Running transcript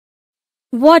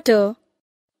Water.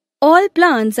 All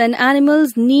plants and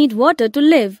animals need water to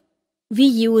live. We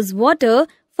use water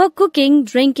for cooking,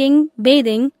 drinking,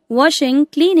 bathing, washing,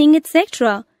 cleaning,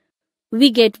 etc.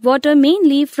 We get water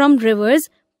mainly from rivers,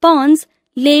 ponds,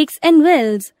 lakes and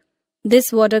wells.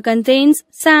 This water contains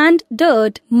sand,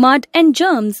 dirt, mud and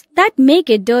germs that make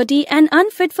it dirty and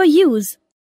unfit for use.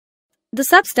 The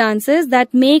substances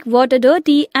that make water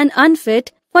dirty and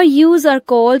unfit for use are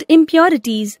called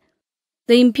impurities.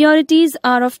 The impurities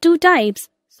are of two types,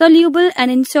 soluble and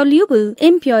insoluble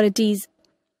impurities.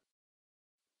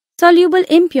 Soluble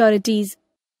impurities.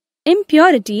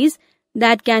 Impurities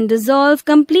that can dissolve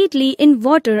completely in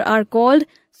water are called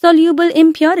soluble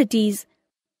impurities.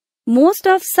 Most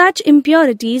of such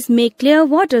impurities make clear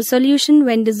water solution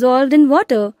when dissolved in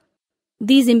water.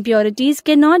 These impurities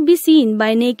cannot be seen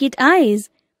by naked eyes.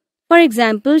 For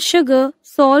example, sugar,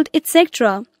 salt,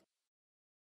 etc.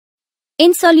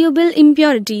 Insoluble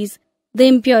impurities. The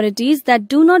impurities that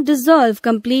do not dissolve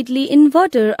completely in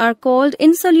water are called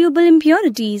insoluble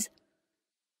impurities.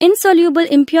 Insoluble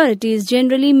impurities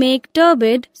generally make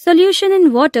turbid solution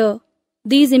in water.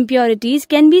 These impurities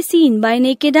can be seen by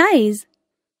naked eyes.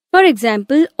 For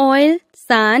example, oil,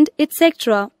 sand,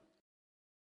 etc.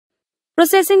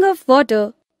 Processing of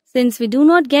water. Since we do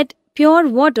not get pure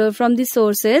water from the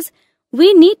sources,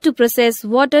 we need to process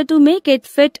water to make it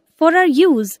fit for our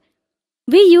use.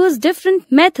 We use different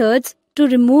methods to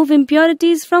remove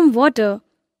impurities from water.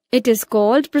 It is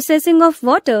called processing of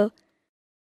water.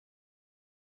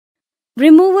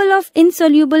 Removal of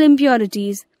insoluble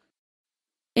impurities.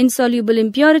 Insoluble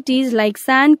impurities like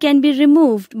sand can be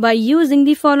removed by using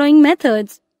the following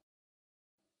methods.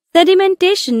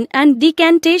 Sedimentation and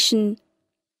decantation.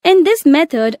 In this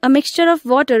method, a mixture of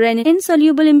water and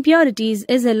insoluble impurities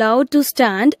is allowed to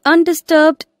stand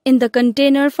undisturbed in the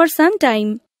container for some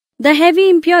time. The heavy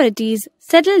impurities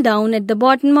settle down at the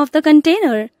bottom of the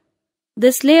container.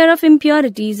 This layer of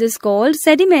impurities is called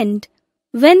sediment.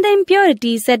 When the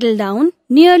impurities settle down,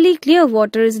 nearly clear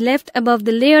water is left above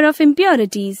the layer of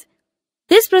impurities.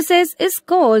 This process is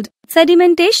called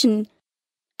sedimentation.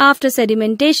 After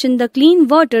sedimentation, the clean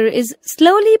water is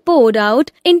slowly poured out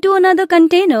into another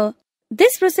container.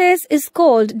 This process is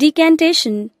called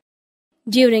decantation.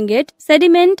 During it,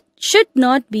 sediment should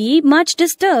not be much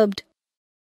disturbed.